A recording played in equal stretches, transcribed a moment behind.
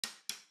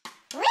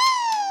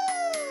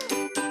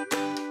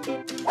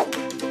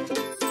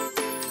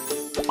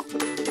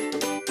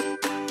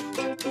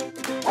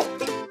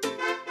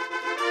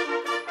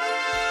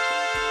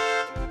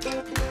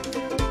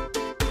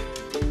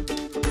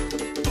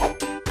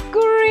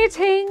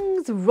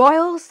Greetings,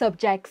 royal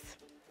subjects.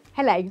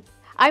 Hello,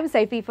 I'm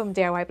Sophie from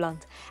DIY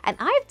Blonde, and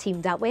I've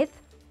teamed up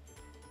with...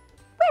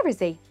 Where is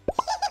he?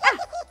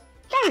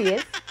 There he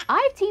is.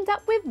 I've teamed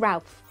up with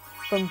Ralph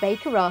from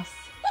Baker Ross.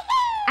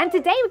 And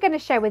today we're going to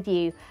share with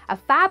you a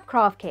fab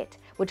craft kit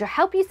which will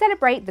help you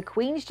celebrate the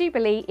Queen's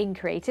Jubilee in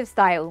creative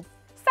style.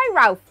 So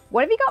Ralph,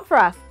 what have you got for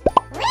us?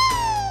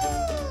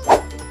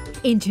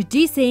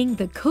 Introducing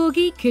the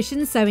Corgi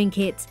Cushion Sewing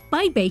Kit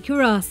by Baker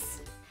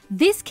Ross.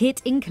 This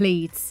kit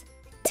includes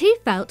 2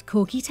 felt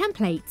corgi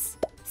templates,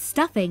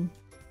 stuffing,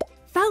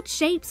 felt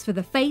shapes for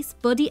the face,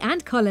 body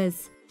and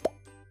collars,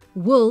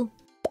 wool,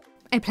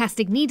 a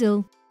plastic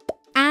needle,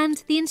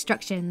 and the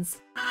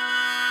instructions.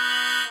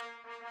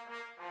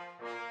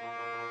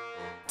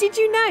 Did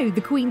you know the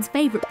Queen's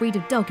favourite breed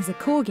of dog is a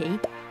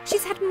Corgi?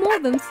 She's had more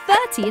than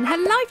 30 in her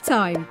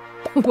lifetime.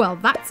 Well,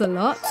 that's a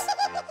lot.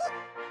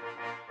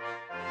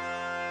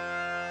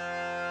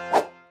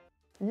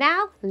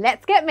 Now,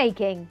 let's get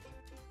making.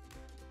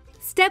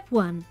 Step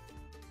 1.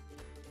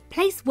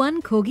 Place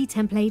one Corgi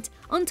template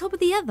on top of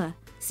the other,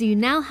 so you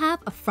now have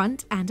a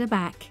front and a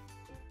back.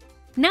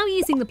 Now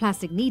using the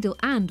plastic needle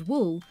and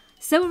wool,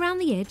 sew around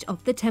the edge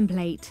of the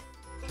template.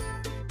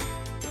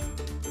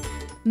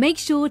 Make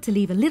sure to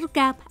leave a little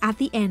gap at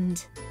the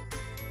end.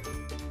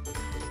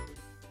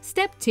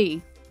 Step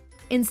 2.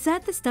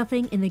 Insert the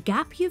stuffing in the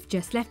gap you've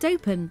just left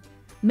open.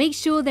 Make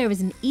sure there is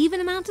an even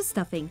amount of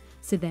stuffing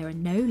so there are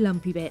no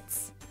lumpy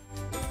bits.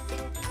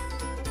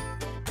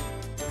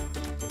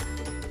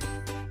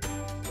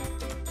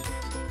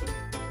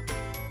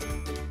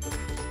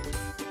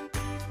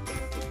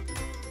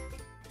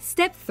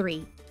 Step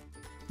 3.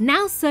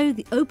 Now sew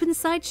the open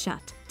side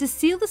shut to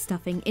seal the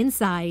stuffing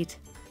inside.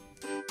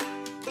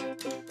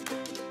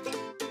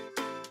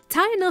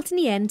 Tie a knot in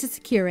the end to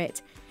secure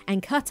it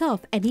and cut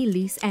off any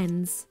loose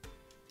ends.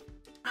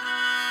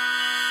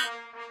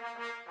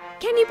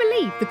 Can you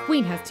believe the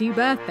Queen has 2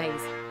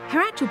 birthdays? Her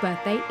actual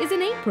birthday is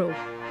in April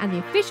and the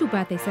official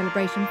birthday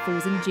celebration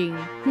falls in June,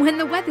 when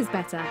the weather's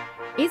better.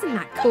 Isn't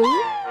that cool?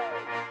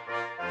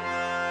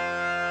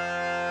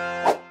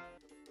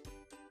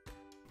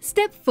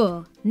 Step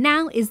 4.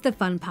 Now is the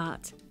fun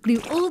part. Glue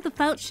all the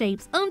felt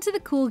shapes onto the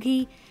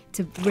Corgi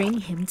to bring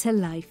him to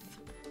life.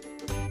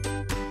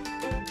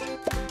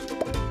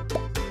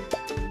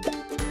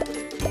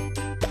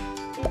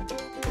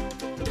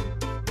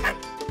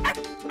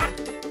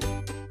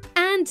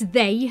 And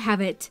there you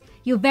have it,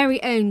 your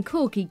very own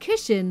Corgi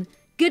cushion,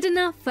 good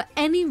enough for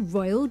any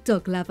royal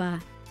dog lover.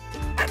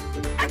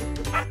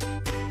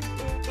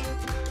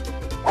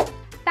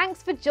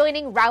 Thanks for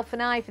joining Ralph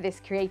and I for this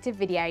creative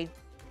video.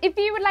 If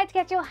you would like to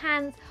get your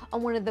hands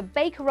on one of the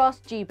Baker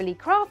Ross Jubilee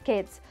craft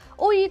kits,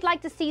 or you'd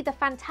like to see the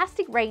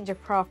fantastic range of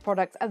craft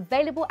products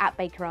available at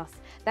Baker Ross,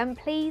 then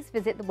please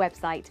visit the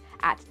website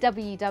at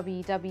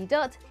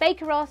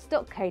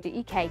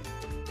www.bakerross.co.uk.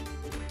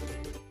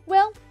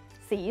 We'll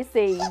see you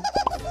soon.